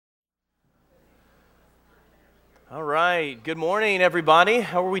All right. Good morning, everybody.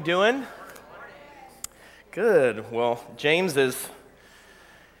 How are we doing? Good. Well, James is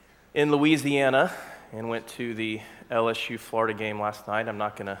in Louisiana and went to the LSU Florida game last night. I'm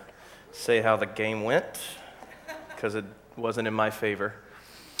not going to say how the game went because it wasn't in my favor.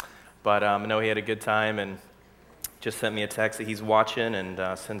 But I know he had a good time and just sent me a text that he's watching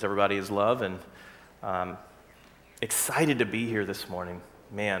and sends everybody his love. And excited to be here this morning.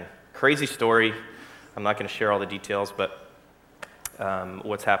 Man, crazy story. I'm not going to share all the details, but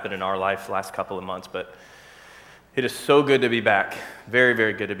what's happened in our life the last couple of months. But it is so good to be back. Very,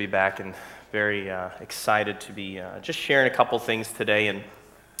 very good to be back, and very excited to be just sharing a couple things today. And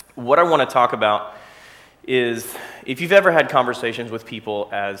what I want to talk about is, if you've ever had conversations with people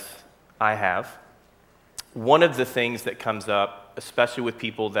as I have, one of the things that comes up, especially with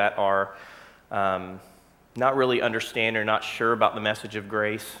people that are not really understand or not sure about the message of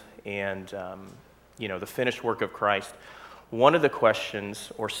grace and the finished work of Christ, one of the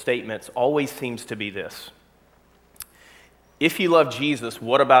questions or statements always seems to be this: if you love Jesus,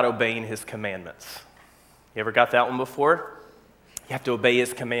 what about obeying his commandments? You ever got that one before? You have to obey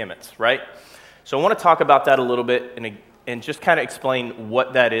his commandments, right? So I want to talk about that a little bit and just kind of explain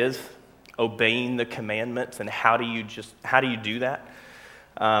what that is, obeying the commandments, and how do you do that?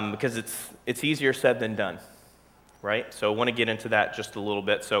 Because it's easier said than done, right? So I want to get into that just a little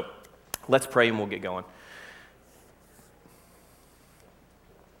bit. So let's pray and we'll get going.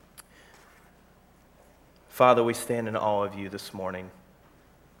 Father, we stand in awe of you this morning,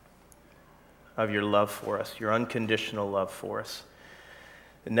 of your love for us, your unconditional love for us.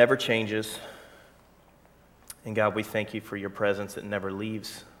 It never changes. And God, we thank you for your presence that never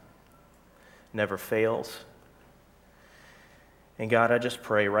leaves, never fails. And God, I just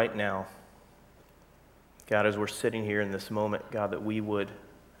pray right now, God, as we're sitting here in this moment, God, that we would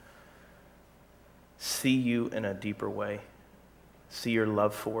see you in a deeper way, see your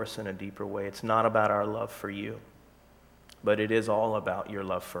love for us in a deeper way. It's not about our love for you, but it is all about your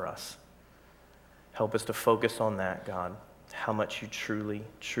love for us. Help us to focus on that, God, how much you truly,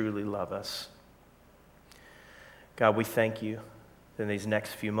 truly love us. God, we thank you in these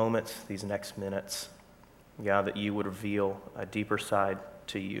next few moments, these next minutes, God, that you would reveal a deeper side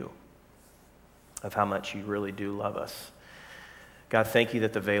to you of how much you really do love us. God, thank you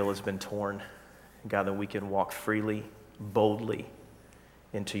that the veil has been torn. God, that we can walk freely, boldly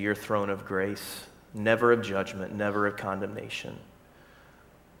into your throne of grace, never of judgment, never of condemnation,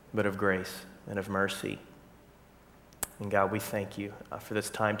 but of grace and of mercy. And God, we thank you for this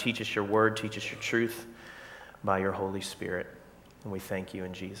time. Teach us your word, teach us your truth by your Holy Spirit. And we thank you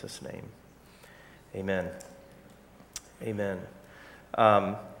in Jesus' name. Amen. Amen.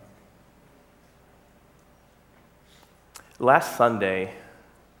 Last Sunday,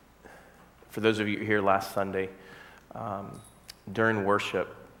 for those of you here last Sunday, during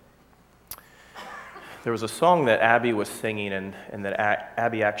worship, there was a song that Abby was singing and that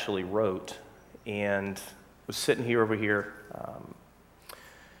Abby actually wrote, and was sitting here over here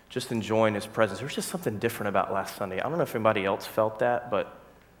just enjoying his presence. There was just something different about last Sunday. I don't know if anybody else felt that, but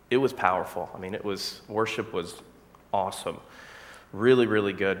it was powerful. I mean, worship was awesome. Really,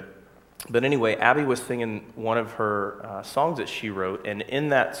 really good. But anyway, Abby was singing one of her songs that she wrote, and in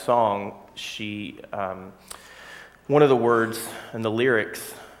that song, one of the words and the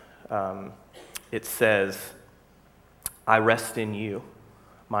lyrics, it says, "I rest in you,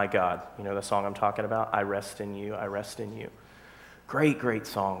 my God." You know the song I'm talking about? I rest in you, I rest in you. Great, great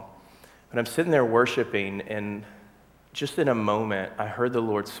song. But I'm sitting there worshiping, and just in a moment, I heard the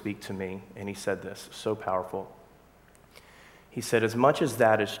Lord speak to me, and he said this, so powerful. He said, as much as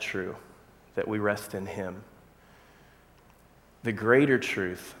that is true, that we rest in him, the greater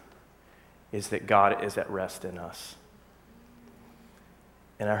truth is that God is at rest in us.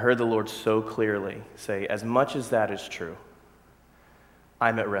 And I heard the Lord so clearly say, as much as that is true,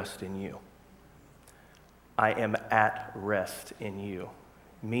 I'm at rest in you. I am at rest in you,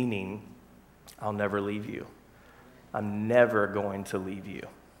 meaning I'll never leave you. I'm never going to leave you,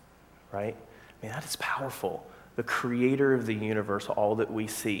 right? I mean, that is powerful. The creator of the universe, all that we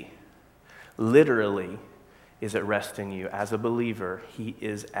see, literally is at rest in you. As a believer, he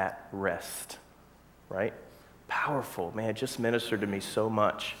is at rest, right? Powerful. Man, it just ministered to me so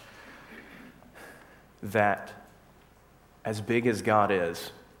much that as big as God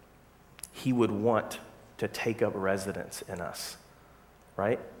is, he would want to take up residence in us,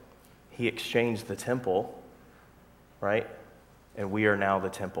 right? He exchanged the temple, right? And we are now the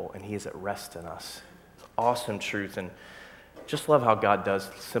temple, and he is at rest in us. Awesome truth, and just love how God does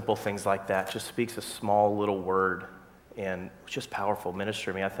simple things like that. Just speaks a small little word And it was just powerful,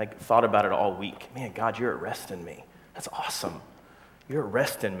 ministered to me. Thought about it all week. Man, God, you're at rest in me. That's awesome. You're at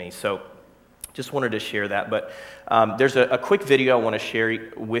rest in me. So just wanted to share that. But there's a quick video I want to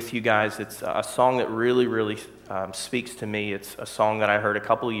share with you guys. It's a song that really, really speaks to me. It's a song that I heard a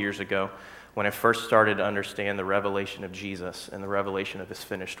couple of years ago when I first started to understand the revelation of Jesus and the revelation of his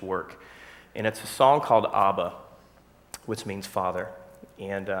finished work. And it's a song called Abba, which means Father.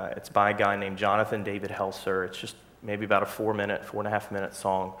 And it's by a guy named Jonathan David Helser. It's just maybe about a 4.5 minute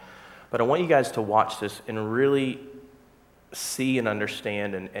song. But I want you guys to watch this and really see and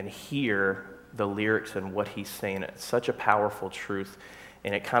understand and hear the lyrics and what he's saying. It's such a powerful truth,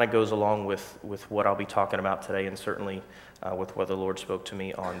 and it kind of goes along with what I'll be talking about today, and certainly with what the Lord spoke to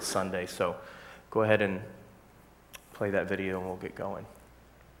me on Sunday. So go ahead and play that video and we'll get going.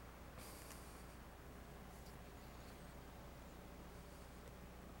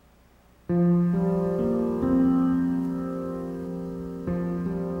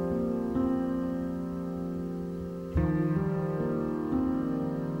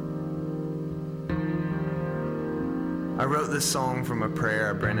 I wrote this song from a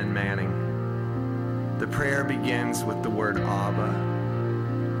prayer of Brennan Manning. The prayer begins with the word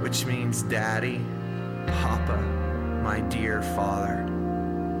Abba, which means Daddy, Papa, my dear Father.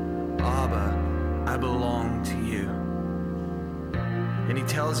 Abba, I belong to you. And he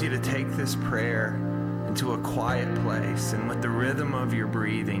tells you to take this prayer into a quiet place, and with the rhythm of your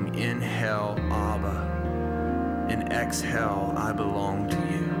breathing, inhale Abba, and exhale, I belong to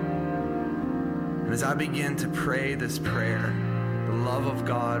you. And as I began to pray this prayer, the love of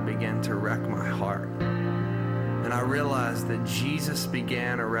God began to wreck my heart. And I realized that Jesus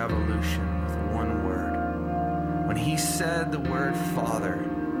began a revolution with one word. When he said the word Father,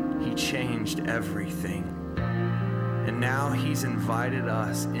 he changed everything. And now he's invited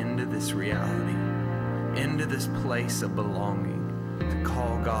us into this reality, into this place of belonging, to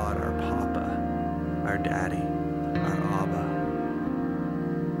call God our Papa, our Daddy, our Abba.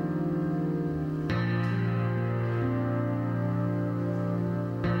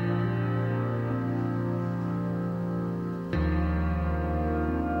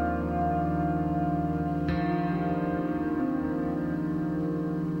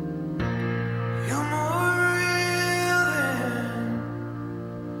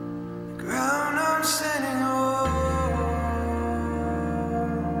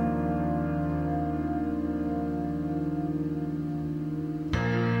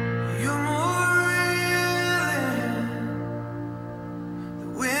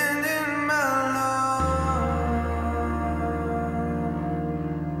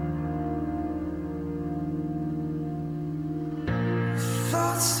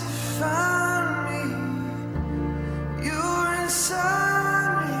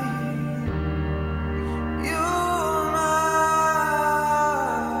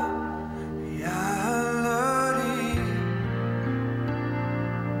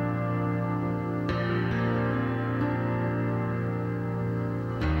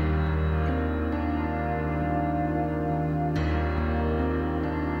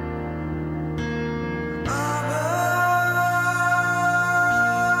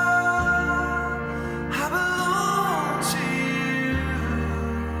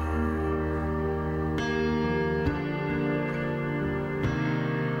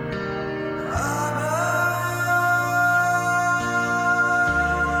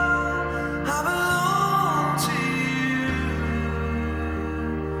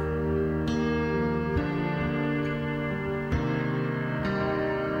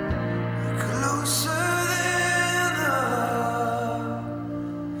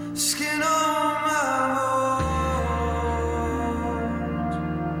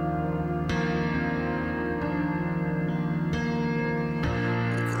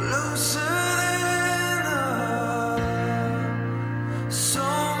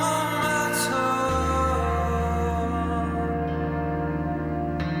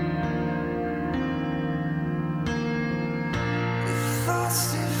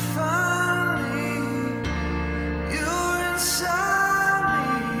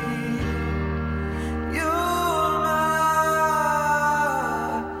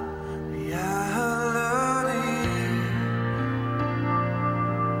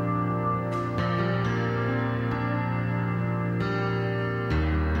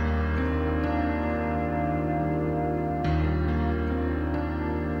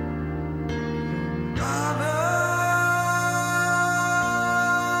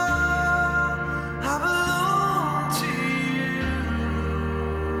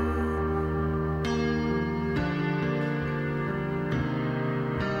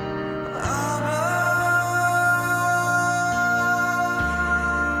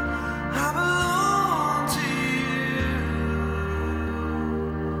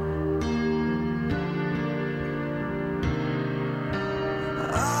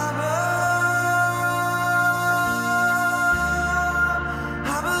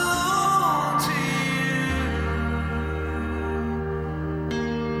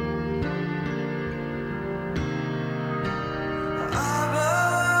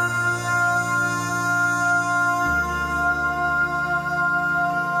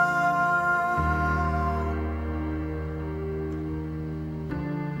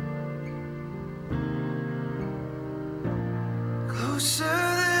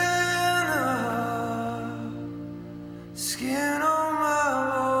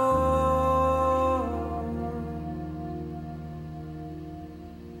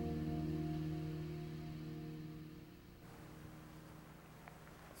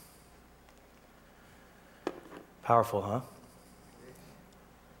 Powerful, huh?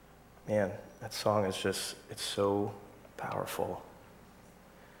 Man, that song is it's so powerful.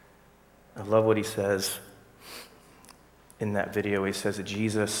 I love what he says in that video. He says that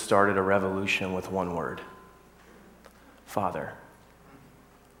Jesus started a revolution with one word: Father.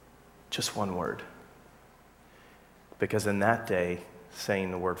 Just one word. Because in that day,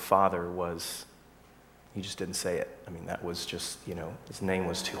 saying the word Father was, you just didn't say it. I mean, that was just, his name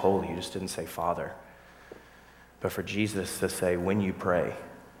was too holy. You just didn't say Father. But for Jesus to say, when you pray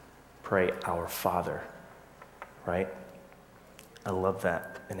our Father, right? I love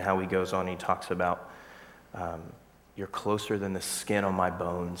that. And how he goes on, he talks about, you're closer than the skin on my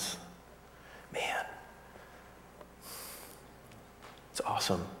bones. Man, it's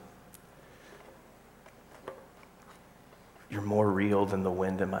awesome. You're more real than the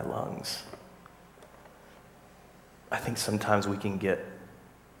wind in my lungs. I think sometimes we can get,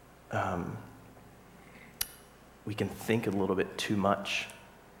 we can think a little bit too much,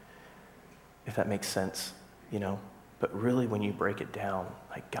 if that makes sense, But really, when you break it down,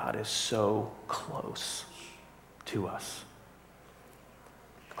 like, God is so close to us.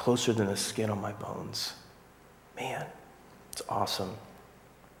 Closer than the skin on my bones. Man, it's awesome.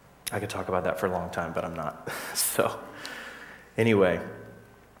 I could talk about that for a long time, but I'm not. So, anyway,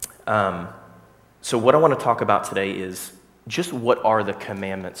 so what I want to talk about today is just what are the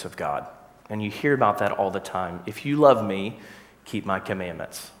commandments of God? And you hear about that all the time. If you love me, keep my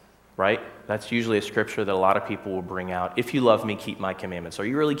commandments, right? That's usually a scripture that a lot of people will bring out. If you love me, keep my commandments. Are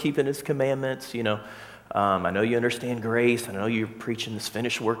you really keeping his commandments? I know you understand grace. I know you're preaching this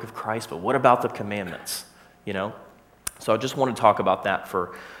finished work of Christ, but what about the commandments? So I just want to talk about that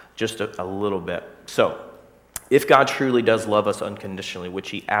for just a little bit. So, if God truly does love us unconditionally,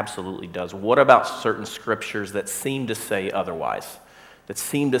 which he absolutely does, what about certain scriptures that seem to say otherwise, that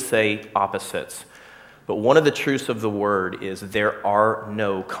seem to say opposites? But one of the truths of the word is there are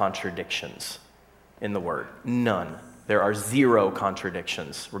no contradictions in the word. None. There are zero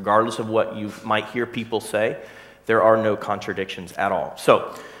contradictions. Regardless of what you might hear people say, there are no contradictions at all.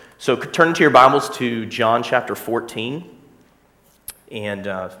 So turn to your Bibles to John chapter 14 and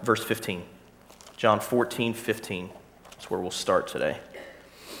verse 15. John 14:15. That's where we'll start today.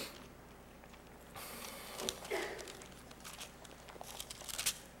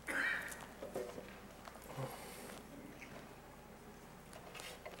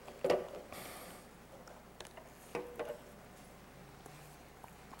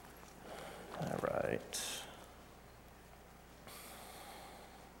 All right.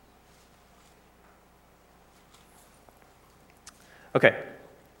 Okay.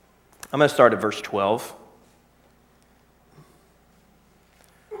 I'm going to start at verse 12.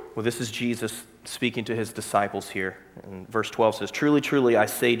 Well, this is Jesus speaking to his disciples here. And verse 12 says, "Truly, truly, I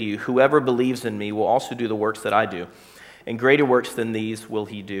say to you, whoever believes in me will also do the works that I do. And greater works than these will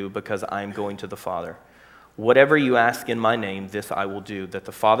he do, because I am going to the Father. Whatever you ask in my name, this I will do, that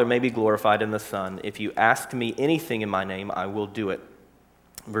the Father may be glorified in the Son. If you ask me anything in my name, I will do it."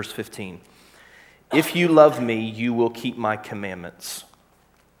 Verse 15, "If you love me, you will keep my commandments."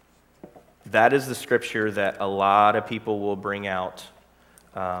 That is the scripture that a lot of people will bring out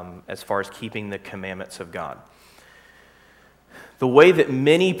as far as keeping the commandments of God. The way that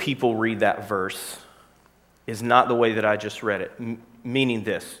many people read that verse is not the way that I just read it, meaning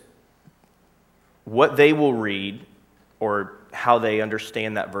this. What they will read, or how they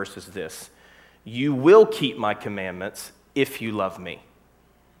understand that verse, is this: you will keep my commandments if you love me.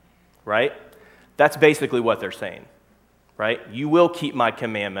 Right? That's basically what they're saying. Right? You will keep my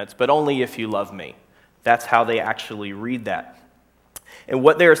commandments, but only if you love me. That's how they actually read that. And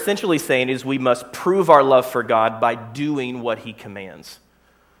what they're essentially saying is we must prove our love for God by doing what he commands.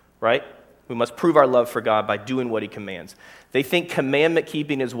 Right? We must prove our love for God by doing what he commands. They think commandment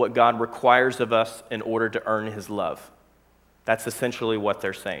keeping is what God requires of us in order to earn his love. That's essentially what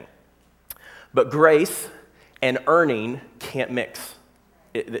they're saying. But grace and earning can't mix.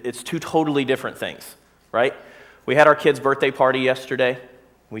 It's two totally different things, right? We had our kids' birthday party yesterday.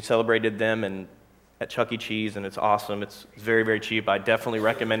 We celebrated them at Chuck E. Cheese, and it's awesome. It's very, very cheap. I definitely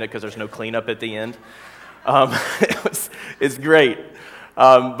recommend it because there's no cleanup at the end. It's great.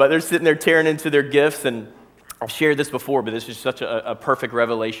 But they're sitting there tearing into their gifts, and I've shared this before, but this is such a perfect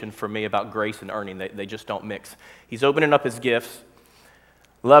revelation for me about grace and earning. They just don't mix. He's opening up his gifts,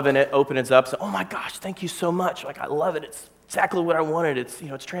 loving it, opening it up, saying, "Oh my gosh, thank you so much. Like, I love it. It's exactly what I wanted.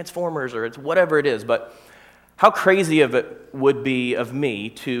 It's Transformers, or it's whatever it is." But how crazy of it would be of me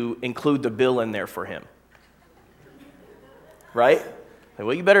to include the bill in there for him? Right? Like,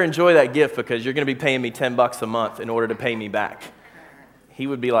 well, you better enjoy that gift because you're going to be paying me $10 a month in order to pay me back. He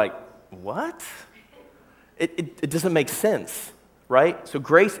would be like, "What?" It doesn't make sense, right? So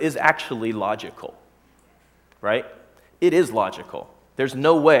grace is actually logical, right? It is logical. There's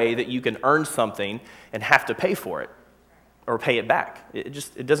no way that you can earn something and have to pay for it or pay it back.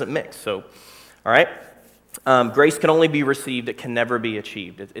 It doesn't mix. So, all right? Grace can only be received. It can never be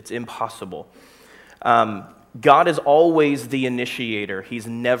achieved. It's impossible. God is always the initiator. He's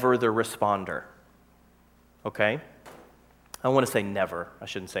never the responder. Okay? I want to say never. I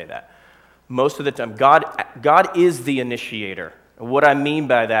shouldn't say that. Most of the time, God is the initiator. And what I mean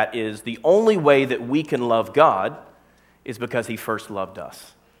by that is the only way that we can love God is because he first loved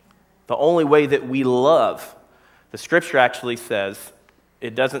us. The only way that we love, the scripture actually says,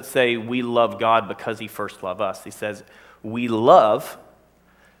 it doesn't say we love God because he first loved us. He says we love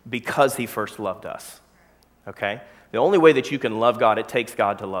because he first loved us. Okay? The only way that you can love God, it takes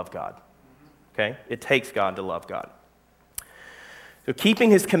God to love God. Okay? It takes God to love God. So keeping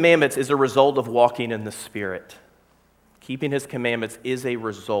his commandments is a result of walking in the Spirit. Keeping his commandments is a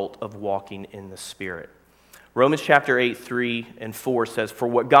result of walking in the Spirit. Romans chapter 8, 3 and 4 says, For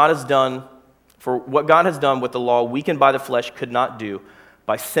what God has done with the law, weakened by the flesh, could not do.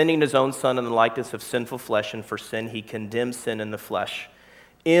 By sending his own Son in the likeness of sinful flesh, and for sin he condemned sin in the flesh,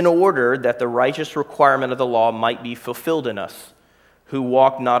 in order that the righteous requirement of the law might be fulfilled in us, who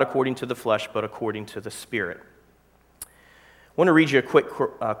walk not according to the flesh, but according to the Spirit. I want to read you a quick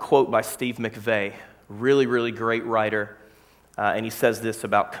quote by Steve McVey, really, really great writer, and he says this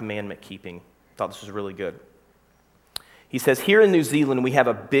about commandment keeping. I thought this was really good. He says, Here in New Zealand, we have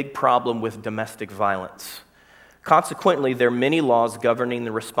a big problem with domestic violence. Consequently, there are many laws governing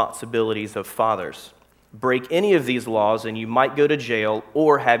the responsibilities of fathers. Break any of these laws and you might go to jail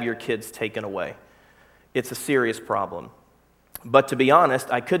or have your kids taken away. It's a serious problem. But to be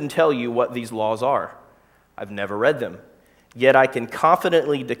honest, I couldn't tell you what these laws are. I've never read them. Yet I can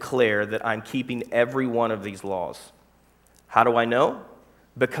confidently declare that I'm keeping every one of these laws. How do I know?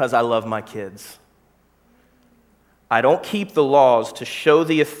 Because I love my kids. I don't keep the laws to show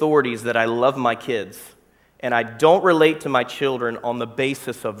the authorities that I love my kids, and I don't relate to my children on the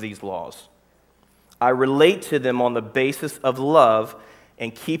basis of these laws. I relate to them on the basis of love,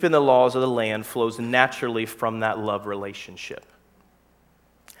 and keeping the laws of the land flows naturally from that love relationship.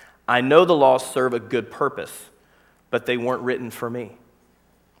 I know the laws serve a good purpose, but they weren't written for me.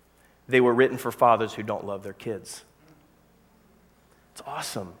 They were written for fathers who don't love their kids. It's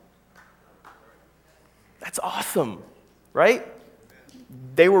awesome. That's awesome, right?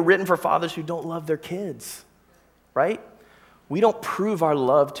 They were written for fathers who don't love their kids, right? We don't prove our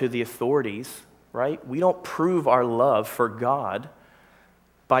love to the authorities, right? We don't prove our love for God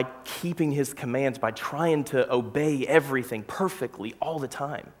by keeping his commands, by trying to obey everything perfectly all the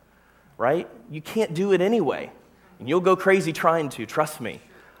time, right? You can't do it anyway. And you'll go crazy trying to, trust me.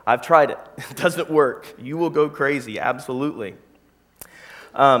 I've tried it. It doesn't work. You will go crazy, absolutely.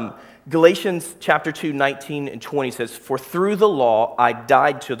 Galatians chapter 2, 19 and 20 says, For through the law I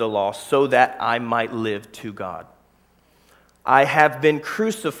died to the law so that I might live to God. I have been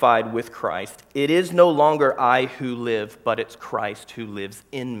crucified with Christ. It is no longer I who live, but it's Christ who lives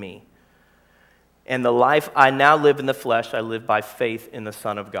in me. And the life I now live in the flesh, I live by faith in the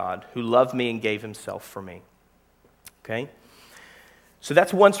Son of God, who loved me and gave himself for me. Okay? So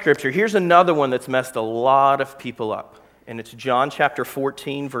that's one scripture. Here's another one that's messed a lot of people up. And it's John chapter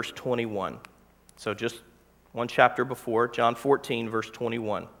 14, verse 21. So just one chapter before, John 14, verse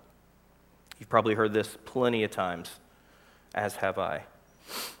 21. You've probably heard this plenty of times, as have I.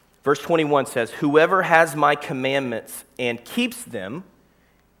 Verse 21 says, Whoever has my commandments and keeps them,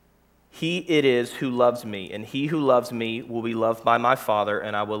 he it is who loves me. And he who loves me will be loved by my Father,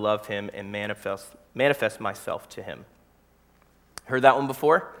 and I will love him and manifest myself to him. Heard that one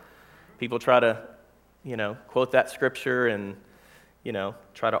before? People try to, quote that scripture and,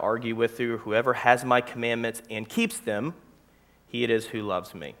 try to argue with you. Whoever has my commandments and keeps them, he it is who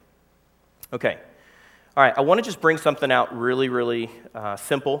loves me. Okay. All right, I want to just bring something out really, really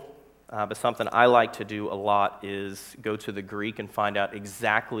simple, but something I like to do a lot is go to the Greek and find out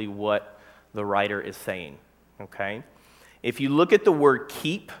exactly what the writer is saying, okay? If you look at the word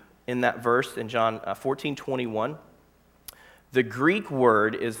keep in that verse in John 14:21, the Greek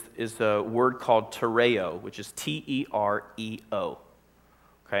word is a word called tereo, which is T-E-R-E-O,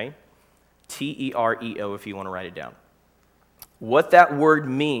 okay? T-E-R-E-O if you want to write it down. What that word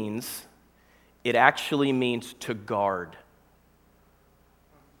means, it actually means to guard.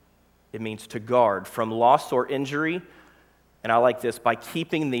 It means to guard from loss or injury, and I like this, by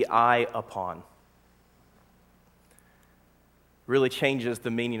keeping the eye upon. Really changes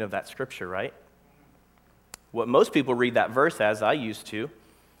the meaning of that scripture, right? What most people read that verse as, I used to,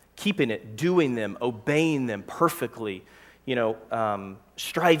 keeping it, doing them, obeying them perfectly,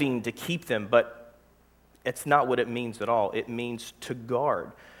 striving to keep them, but it's not what it means at all. It means to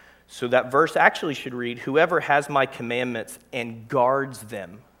guard. So that verse actually should read, whoever has my commandments and guards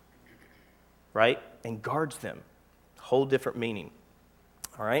them, right? And guards them. Whole different meaning,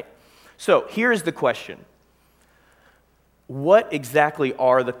 all right? So here's the question. What exactly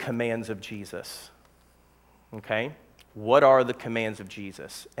are the commands of Jesus? Okay? What are the commands of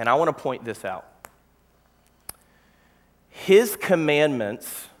Jesus? And I want to point this out. His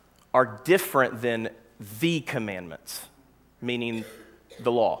commandments are different than the commandments, meaning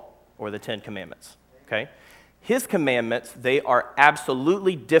the law or the 10 Commandments, okay? His commandments, they are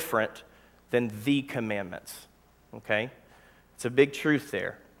absolutely different than the commandments, okay? It's a big truth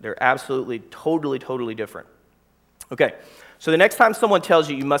there. They're absolutely, totally different. Okay, so the next time someone tells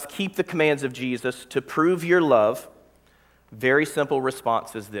you you must keep the commands of Jesus to prove your love, very simple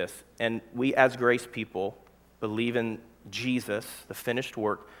response is this. And we as grace people believe in Jesus, the finished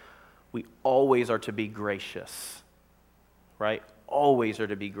work. We always are to be gracious, right? Always are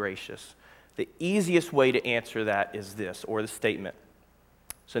to be gracious. The easiest way to answer that is this, or the statement.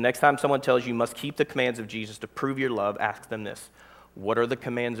 So next time someone tells you you must keep the commands of Jesus to prove your love, ask them this. What are the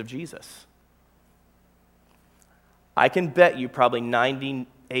commands of Jesus? I can bet you probably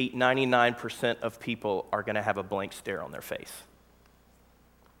 98, 99% of people are going to have a blank stare on their face.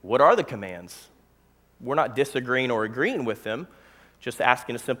 What are the commands? We're not disagreeing or agreeing with them, just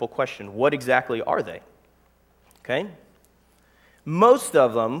asking a simple question. What exactly are they? Okay? Most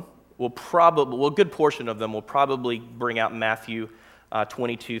of them will probably, a good portion of them will probably bring out Matthew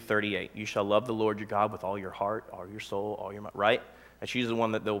 22:38. You shall love the Lord your God with all your heart, all your soul, all your mind, right? That's usually the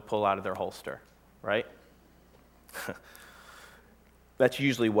one that they'll pull out of their holster, right? That's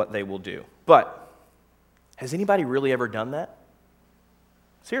usually what they will do. But has anybody really ever done that?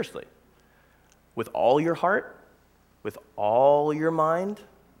 Seriously. With all your heart? With all your mind?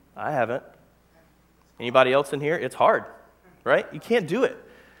 I haven't. Anybody else in here? It's hard, right? You can't do it.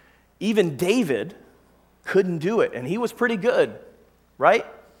 Even David couldn't do it, and he was pretty good, right?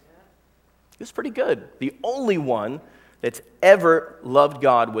 He was pretty good. The only one that's ever loved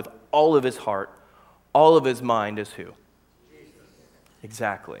God with all of his heart, all of his mind is who? Jesus.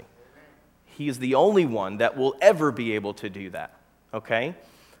 Exactly. He is the only one that will ever be able to do that, okay?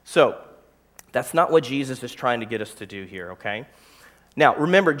 So, that's not what Jesus is trying to get us to do here, okay? Now,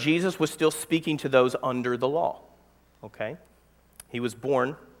 remember, Jesus was still speaking to those under the law, okay? He was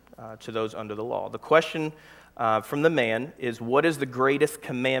born to those under the law. The question from the man is, what is the greatest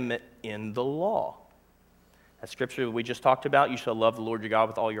commandment in the law? That scripture we just talked about, you shall love the Lord your God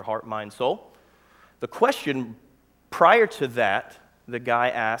with all your heart, mind, soul. The question prior to that, the guy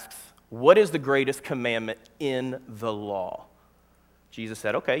asks, what is the greatest commandment in the law? Jesus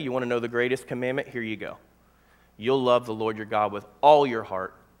said, okay, you want to know the greatest commandment? Here you go. You'll love the Lord your God with all your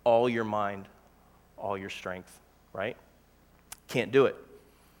heart, all your mind, all your strength, right? Can't do it,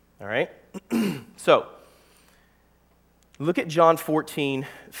 all right? So, look at John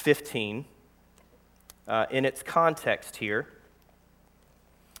 14:15 in its context here.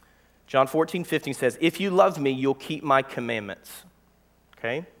 John 14:15 says, if you love me, you'll keep my commandments,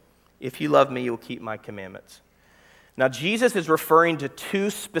 okay? If you love me, you'll keep my commandments. Now, Jesus is referring to two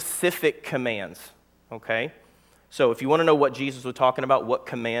specific commands, okay? So if you want to know what Jesus was talking about, what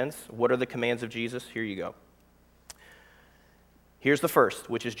are the commands of Jesus? Here you go. Here's the first,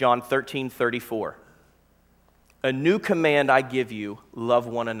 which is John 13:34. A new command I give you, love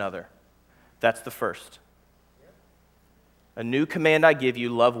one another. That's the first. A new command I give you,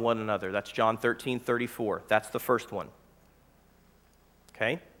 love one another. That's John 13:34. That's the first one.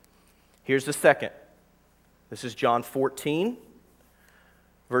 Okay? Here's the second. This is John 14,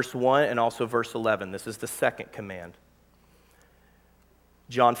 verse 1, and also verse 11. This is the second command.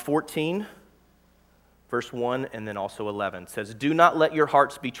 John 14, verse 1, and then also 11 says, do not let your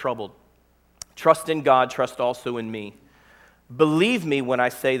hearts be troubled. Trust in God, trust also in me. Believe me when I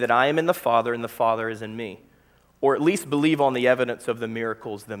say that I am in the Father and the Father is in me. Or at least believe on the evidence of the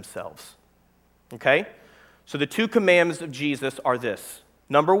miracles themselves. Okay? So the two commandments of Jesus are this.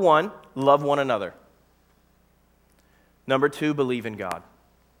 Number one, love one another. Number two, believe in God.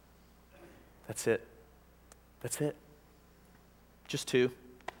 That's it. That's it. Just two.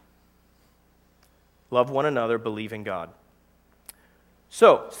 Love one another, believe in God.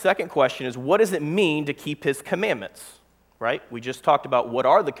 So, second question is, what does it mean to keep his commandments? Right? We just talked about what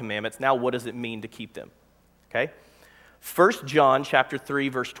are the commandments. Now, what does it mean to keep them? Okay? 1 John chapter 3,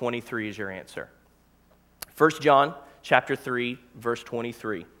 verse 23 is your answer. 1 John chapter 3, verse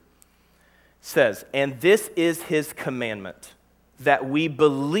 23 says, and this is his commandment, that we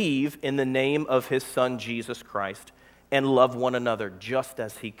believe in the name of his Son, Jesus Christ, and love one another just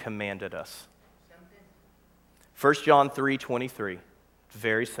as he commanded us. 1 John 3:23,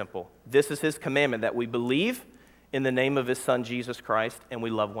 very simple. This is his commandment, that we believe in the name of his Son, Jesus Christ, and we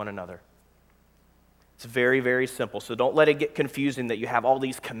love one another. It's very, very simple. So don't let it get confusing that you have all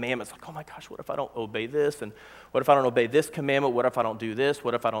these commandments. Like, oh my gosh, what if I don't obey this? And what if I don't obey this commandment? What if I don't do this?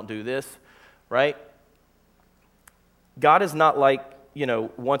 What if I don't do this? Right? God is not like,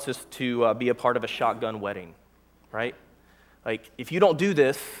 wants us to be a part of a shotgun wedding, right? Like, if you don't do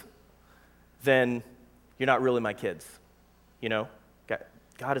this, then you're not really my kids,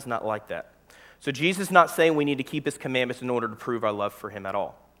 God is not like that. So Jesus is not saying we need to keep his commandments in order to prove our love for him at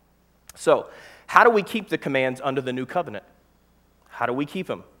all. So, how do we keep the commands under the new covenant? How do we keep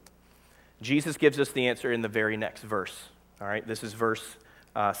them? Jesus gives us the answer in the very next verse. All right, this is verse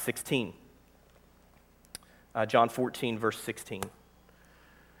 16. John 14, verse 16.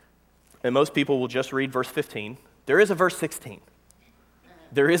 And most people will just read verse 15. There is a verse 16.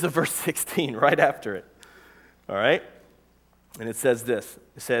 There is a verse 16 right after it. All right? And it says this.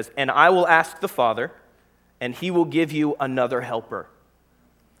 It says, "And I will ask the Father, and he will give you another helper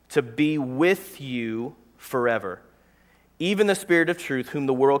to be with you forever, even the Spirit of truth, whom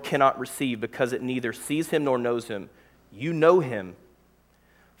the world cannot receive because it neither sees him nor knows him. You know him,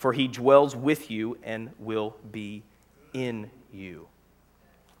 for he dwells with you and will be in you."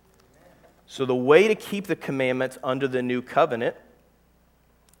 So the way to keep the commandments under the new covenant,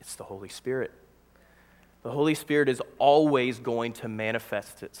 it's the Holy Spirit. The Holy Spirit is always going to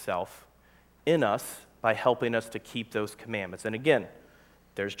manifest itself in us by helping us to keep those commandments. And again,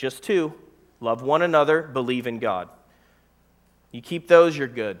 there's just two. Love one another, believe in God. You keep those, you're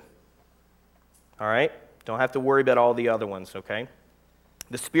good. All right? Don't have to worry about all the other ones, okay?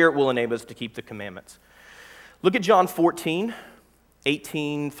 The Spirit will enable us to keep the commandments. Look at John 14,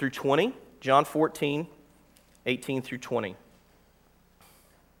 18 through 20. John 14, 18 through 20.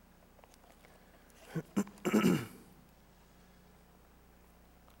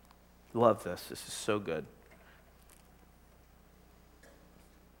 Love this. This is so good.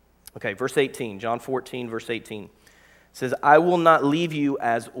 Okay, verse 18. John 14, verse 18. It says, "I will not leave you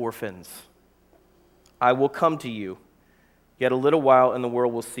as orphans. I will come to you. Yet a little while, and the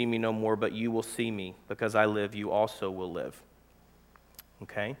world will see me no more, but you will see me. Because I live, you also will live."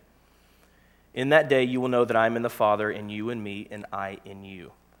 Okay? "In that day you will know that I am in the Father, and you in me, and I in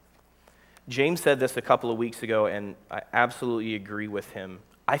you." James said this a couple of weeks ago, and I absolutely agree with him.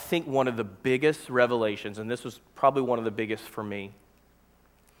 I think one of the biggest revelations, and this was probably one of the biggest for me,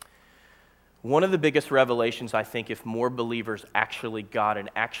 one of the biggest revelations, I think, if more believers actually got and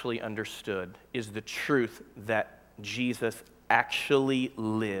actually understood, is the truth that Jesus actually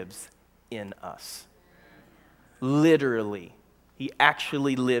lives in us. Literally, he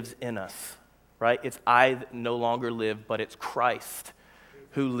actually lives in us, right? It's I that no longer live, but it's Christ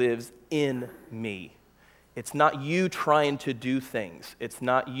who lives in me. It's not you trying to do things. It's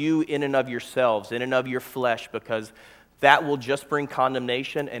not you in and of yourselves, in and of your flesh, because that will just bring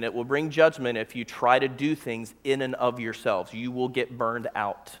condemnation and it will bring judgment if you try to do things in and of yourselves. You will get burned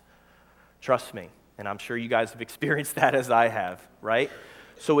out. Trust me. And I'm sure you guys have experienced that as I have, right?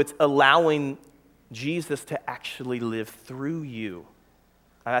 So it's allowing Jesus to actually live through you.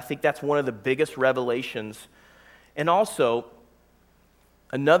 And I think that's one of the biggest revelations. And also,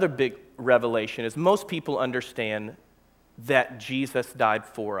 another big revelation is most people understand that Jesus died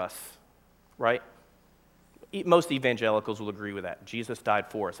for us, right? Most evangelicals will agree with that. Jesus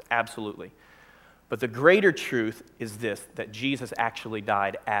died for us, absolutely. But the greater truth is this, that Jesus actually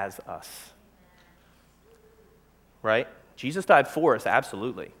died as us, right? Jesus died for us,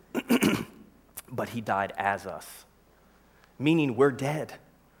 absolutely. But he died as us, meaning we're dead.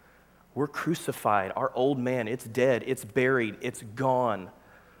 We're crucified. Our old man, it's dead, it's buried, it's gone,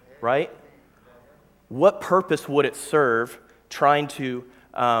 right? What purpose would it serve trying to,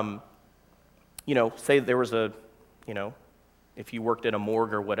 say there was if you worked at a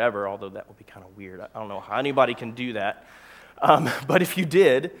morgue or whatever, although that would be kind of weird. I don't know how anybody can do that. But if you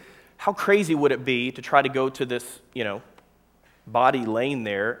did, how crazy would it be to try to go to this, body laying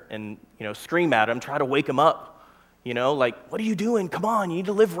there and, scream at him, try to wake him up, like, what are you doing? Come on, you need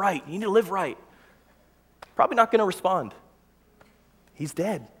to live right. You need to live right. Probably not going to respond. He's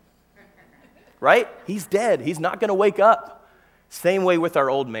dead, right? He's dead. He's not going to wake up. Same way with our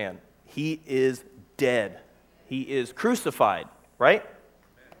old man. He is dead. He is crucified, right?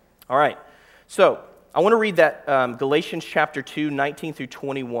 All right. So I want to read that Galatians chapter 2, 19 through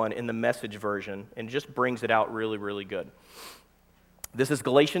 21 in the Message version, and it just brings it out really, really good. This is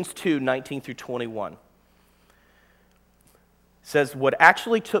Galatians 2, 19 through 21. says, what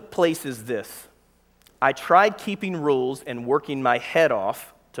actually took place is this. I tried keeping rules and working my head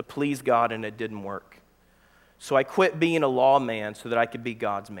off to please God, and it didn't work. So I quit being a lawman so that I could be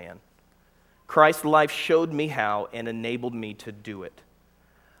God's man. Christ's life showed me how and enabled me to do it.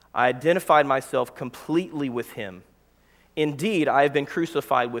 I identified myself completely with him. Indeed, I have been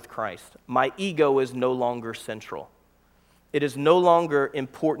crucified with Christ. My ego is no longer central. It is no longer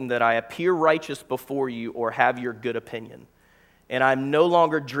important that I appear righteous before you or have your good opinion. And I'm no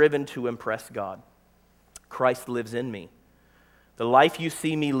longer driven to impress God. Christ lives in me. The life you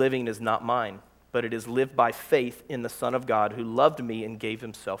see me living is not mine, but it is lived by faith in the Son of God who loved me and gave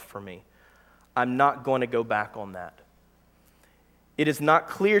himself for me. I'm not going to go back on that. It is not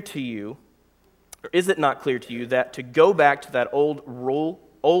clear to you, or is it not clear to you that to go back to that old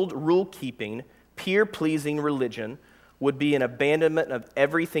rule-keeping, peer-pleasing religion would be an abandonment of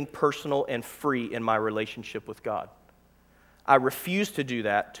everything personal and free in my relationship with God? I refuse to do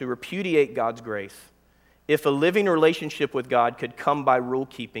that, to repudiate God's grace. If a living relationship with God could come by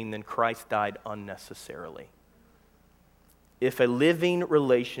rule-keeping, then Christ died unnecessarily. If a living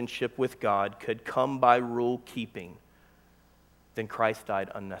relationship with God could come by rule-keeping, then Christ died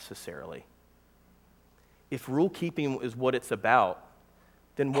unnecessarily. If rule-keeping is what it's about,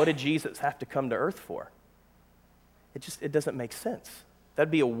 then what did Jesus have to come to earth for? It doesn't make sense.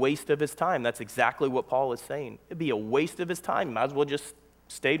 That'd be a waste of his time. That's exactly what Paul is saying. It'd be a waste of his time. Might as well just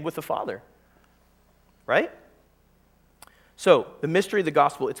stayed with the Father. Right? So, the mystery of the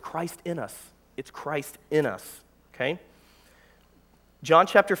gospel, it's Christ in us. It's Christ in us. Okay? John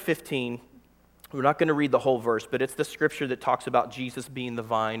chapter 15, we're not going to read the whole verse, but it's the scripture that talks about Jesus being the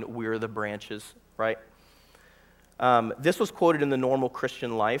vine, we're the branches, right? This was quoted in the normal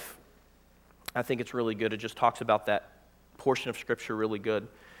Christian life. I think it's really good. It just talks about that portion of scripture really good. It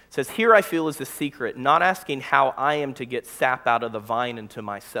says, here I feel is the secret, not asking how I am to get sap out of the vine into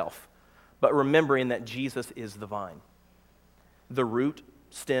myself, but remembering that Jesus is the vine. The root,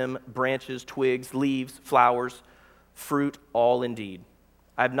 stem, branches, twigs, leaves, flowers, fruit, all indeed.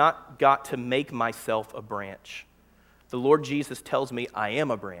 I have not got to make myself a branch. The Lord Jesus tells me I am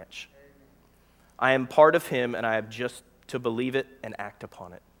a branch. I am part of him, and I have just to believe it and act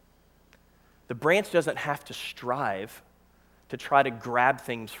upon it. The branch doesn't have to strive to try to grab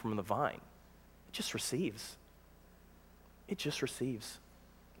things from the vine. It just receives. It just receives.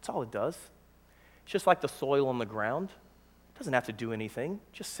 That's all it does. It's just like the soil on the ground. It doesn't have to do anything.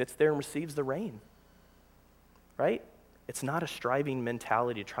 It just sits there and receives the rain. Right? It's not a striving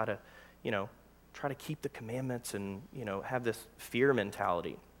mentality to try to keep the commandments and, have this fear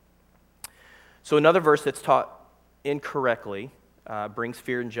mentality. So another verse that's taught incorrectly brings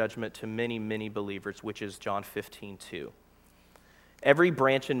fear and judgment to many, many believers, which is John 15:2. Every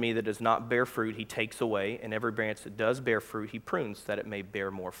branch in me that does not bear fruit, he takes away, and every branch that does bear fruit, he prunes, that it may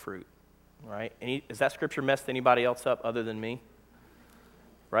bear more fruit. All right? Has that scripture messed anybody else up other than me?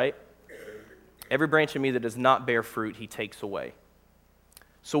 Right? Every branch in me that does not bear fruit, he takes away.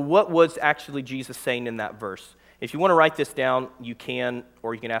 So what was actually Jesus saying in that verse? If you want to write this down, you can,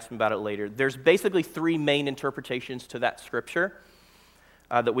 or you can ask me about it later. There's basically three main interpretations to that scripture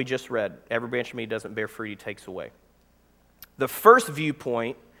that we just read. Every branch in me doesn't bear fruit, he takes away. The first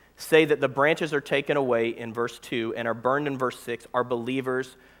viewpoint say that the branches are taken away in verse 2 and are burned in verse 6 are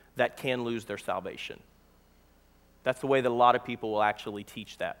believers that can lose their salvation. That's the way that a lot of people will actually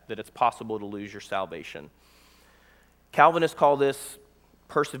teach that it's possible to lose your salvation. Calvinists call this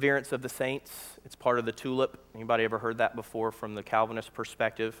perseverance of the saints. It's part of the tulip. Anybody ever heard that before from the Calvinist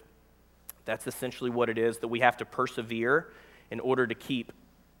perspective? That's essentially what it is, that we have to persevere in order to keep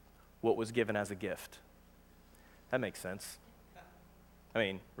what was given as a gift. That makes sense. I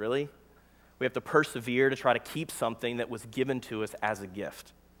mean, really? We have to persevere to try to keep something that was given to us as a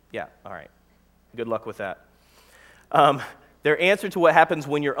gift. Yeah, all right. Good luck with that. Their answer to what happens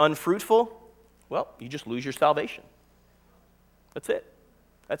when you're unfruitful, well, you just lose your salvation. That's it.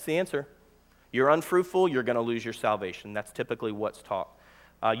 That's the answer. You're unfruitful, you're going to lose your salvation. That's typically what's taught.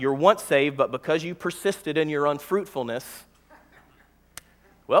 You're once saved, but because you persisted in your unfruitfulness,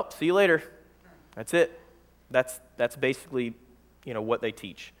 well, see you later. That's it. That's basically, what they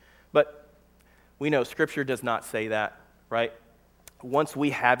teach. But we know Scripture does not say that, right? Once we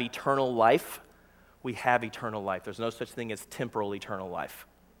have eternal life, we have eternal life. There's no such thing as temporal eternal life.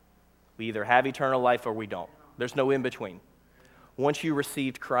 We either have eternal life or we don't. There's no in between. Once you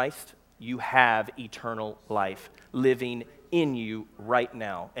received Christ, you have eternal life living in you right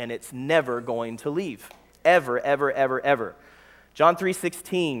now, and it's never going to leave. Ever, ever, ever, ever. John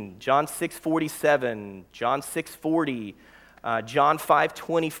 3:16, John 6:47, John 6:40, John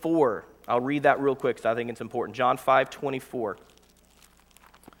 5:24. I'll read that real quick because I think it's important. John 5:24.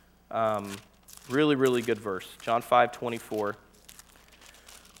 Really, really good verse. John 5:24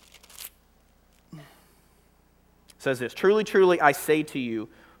 says this, "Truly, truly, I say to you,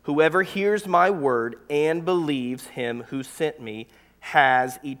 whoever hears my word and believes him who sent me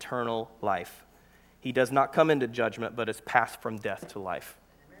has eternal life. He does not come into judgment, but is passed from death to life."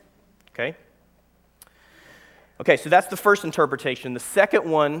 Okay? Okay, so that's the first interpretation. The second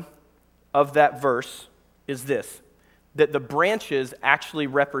one of that verse is this, that the branches actually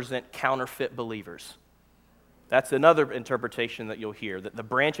represent counterfeit believers. That's another interpretation that you'll hear, that the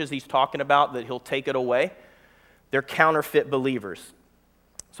branches he's talking about, that he'll take it away, they're counterfeit believers.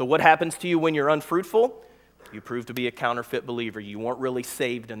 So what happens to you when you're unfruitful? You prove to be a counterfeit believer. You weren't really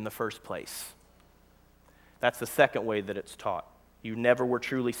saved in the first place. That's the second way that it's taught. You never were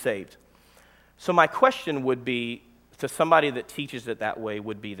truly saved. So my question would be, to somebody that teaches it that way,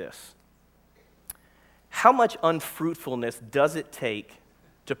 would be this. How much unfruitfulness does it take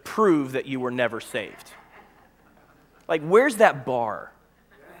to prove that you were never saved? Like, where's that bar?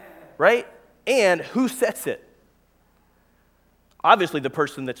 Right? And who sets it? Obviously, the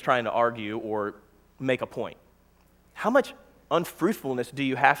person that's trying to argue or make a point. How much unfruitfulness do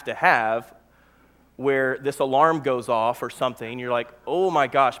you have to have where this alarm goes off or something, and you're like, oh my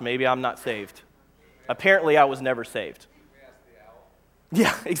gosh, maybe I'm not saved. Apparently, I was never saved. We asked the owl.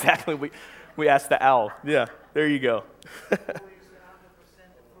 Yeah, exactly. We asked the owl. Yeah, there you go.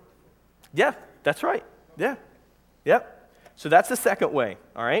 Yeah, that's right. Yeah. Yep. So that's the second way,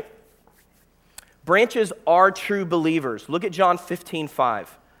 all right? Branches are true believers. Look at John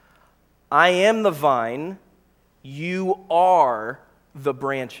 15:5. I am the vine, you are the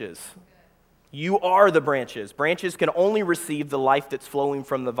branches. You are the branches. Branches can only receive the life that's flowing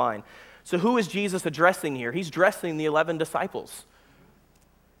from the vine. So who is Jesus addressing here? He's addressing the 11 disciples,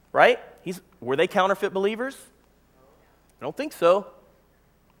 right? Were they counterfeit believers? I don't think so,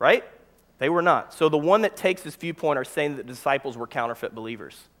 right? They were not. So the one that takes this viewpoint are saying that the disciples were counterfeit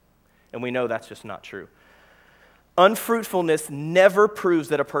believers. And we know that's just not true. Unfruitfulness never proves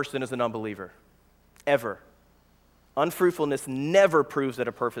that a person is an unbeliever. Ever. Unfruitfulness never proves that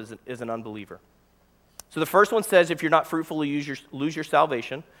a person is an unbeliever. So the first one says if you're not fruitful, you lose your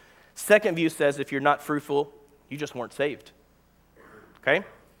salvation. Second view says if you're not fruitful, you just weren't saved. Okay?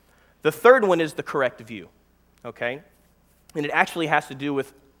 The third one is the correct view. Okay? And it actually has to do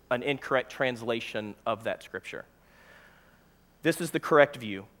with an incorrect translation of that scripture. This is the correct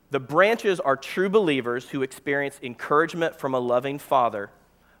view. The branches are true believers who experience encouragement from a loving Father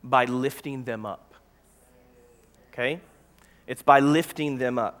by lifting them up. Okay? It's by lifting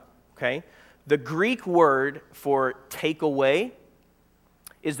them up. Okay? The Greek word for take away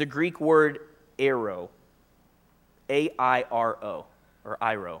is the Greek word airo. A-I-R-O, or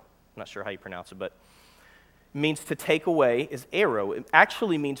iro. I'm not sure how you pronounce it, but it means to take away is airo. It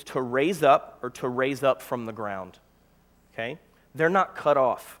actually means to raise up or to raise up from the ground. Okay? They're not cut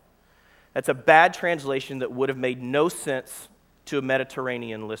off. That's a bad translation that would have made no sense to a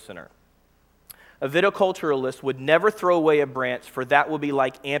Mediterranean listener. A viticulturalist would never throw away a branch, for that would be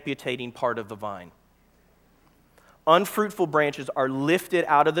like amputating part of the vine. Unfruitful branches are lifted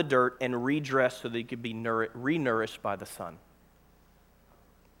out of the dirt and redressed so they could be renourished by the sun.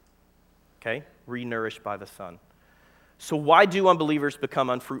 Okay? Renourished by the sun. So why do unbelievers become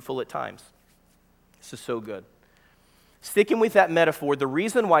unfruitful at times? This is so good. Sticking with that metaphor, the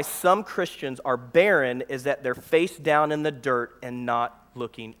reason why some Christians are barren is that they're face down in the dirt and not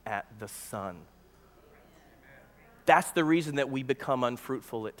looking at the sun. That's the reason that we become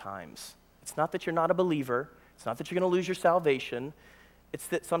unfruitful at times. It's not that you're not a believer. It's not that you're going to lose your salvation. It's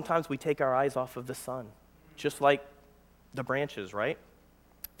that sometimes we take our eyes off of the sun, just like the branches, right?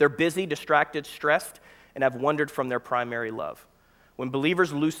 They're busy, distracted, stressed, and have wandered from their primary love. When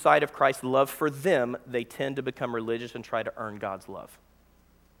believers lose sight of Christ's love for them, they tend to become religious and try to earn God's love.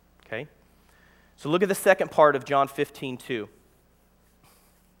 Okay? So look at the second part of John 15:2. It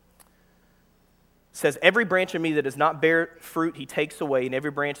says, every branch in me that does not bear fruit, he takes away, and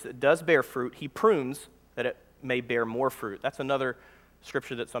every branch that does bear fruit, he prunes that it may bear more fruit. That's another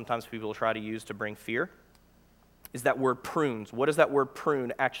scripture that sometimes people try to use to bring fear, is that word prunes. What does that word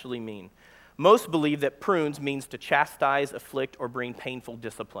prune actually mean? Most believe that prunes means to chastise, afflict, or bring painful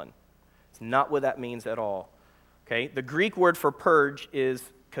discipline. It's not what that means at all. Okay? The Greek word for purge is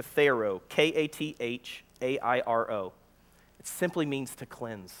katharo, K-A-T-H-A-I-R-O. It simply means to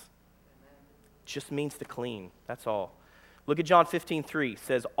cleanse. It just means to clean. That's all. Look at John 15:3. It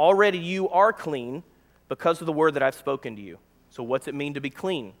says, already you are clean because of the word that I've spoken to you. So what's it mean to be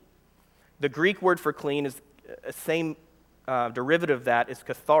clean? The Greek word for clean is the same derivative of that is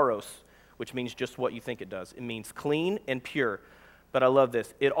katharos, which means just what you think it does. It means clean and pure. but I love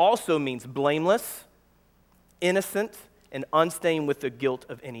this. It also means blameless, innocent, and unstained with the guilt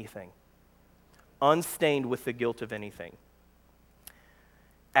of anything. Unstained with the guilt of anything.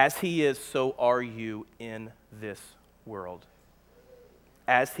 As he is, so are you in this world.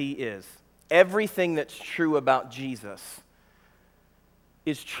 As he is. Everything that's true about Jesus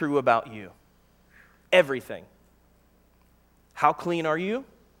is true about you. Everything. How clean are you?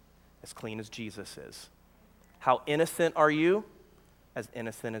 As clean as Jesus is. How innocent are you? As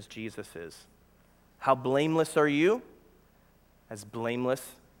innocent as Jesus is. How blameless are you? As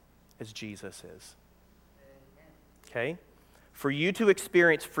blameless as Jesus is. Okay? For you to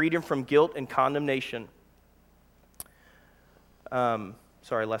experience freedom from guilt and condemnation. Sorry,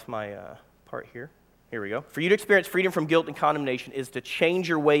 I left my part here. Here we go. For you to experience freedom from guilt and condemnation is to change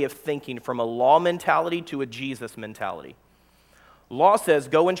your way of thinking from a law mentality to a Jesus mentality. Law says,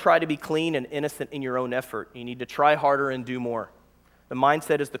 go and try to be clean and innocent in your own effort. You need to try harder and do more. The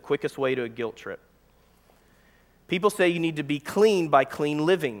mindset is the quickest way to a guilt trip. People say you need to be clean by clean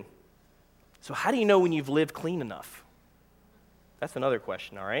living. So how do you know when you've lived clean enough? That's another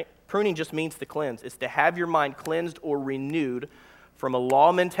question, all right? Pruning just means to cleanse. It's to have your mind cleansed or renewed from a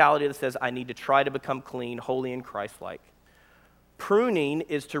law mentality that says, I need to try to become clean, holy, and Christ-like. Pruning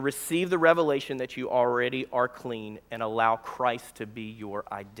is to receive the revelation that you already are clean and allow Christ to be your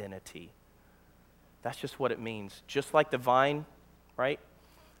identity. That's just what it means. Just like the vine, right?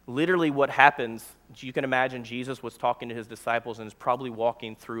 Literally what happens, you can imagine Jesus was talking to his disciples and is probably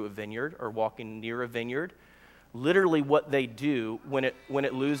walking through a vineyard or walking near a vineyard. Literally what they do when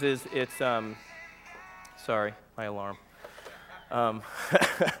it loses its, sorry, my alarm.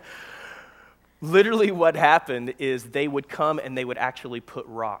 Literally what happened is they would come and they would actually put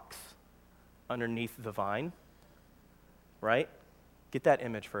rocks underneath the vine, right? Get that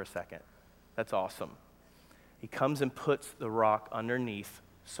image for a second. That's awesome. He comes and puts the rock underneath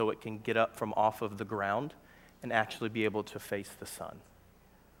so it can get up from off of the ground and actually be able to face the sun.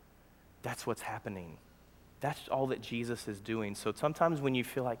 That's what's happening. That's all that Jesus is doing. So sometimes when you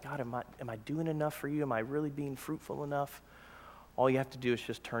feel like, God, am I doing enough for you? Am I really being fruitful enough? All you have to do is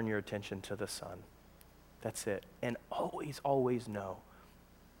just turn your attention to the sun. That's it. And always, always know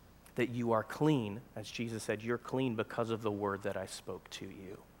that you are clean. As Jesus said, you're clean because of the word that I spoke to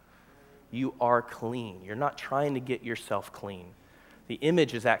you. You are clean. You're not trying to get yourself clean. The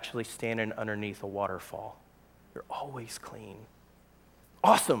image is actually standing underneath a waterfall. You're always clean.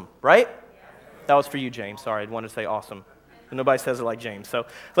 Awesome, right? That was for you, James. Sorry, I wanted to say awesome. But nobody says it like James. So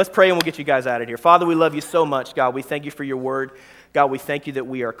let's pray and we'll get you guys out of here. Father, we love you so much, God. We thank you for your word. God, we thank you that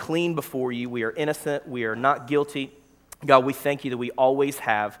we are clean before you. We are innocent. We are not guilty. God, we thank you that we always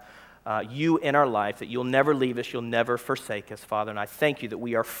have you in our life, that you'll never leave us, you'll never forsake us, Father. And I thank you that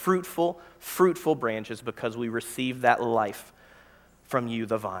we are fruitful branches because we receive that life from you,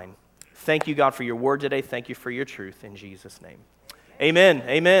 the vine. Thank you, God, for your word today. Thank you for your truth. In Jesus' name. Amen.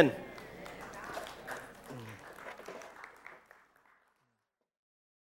 Amen.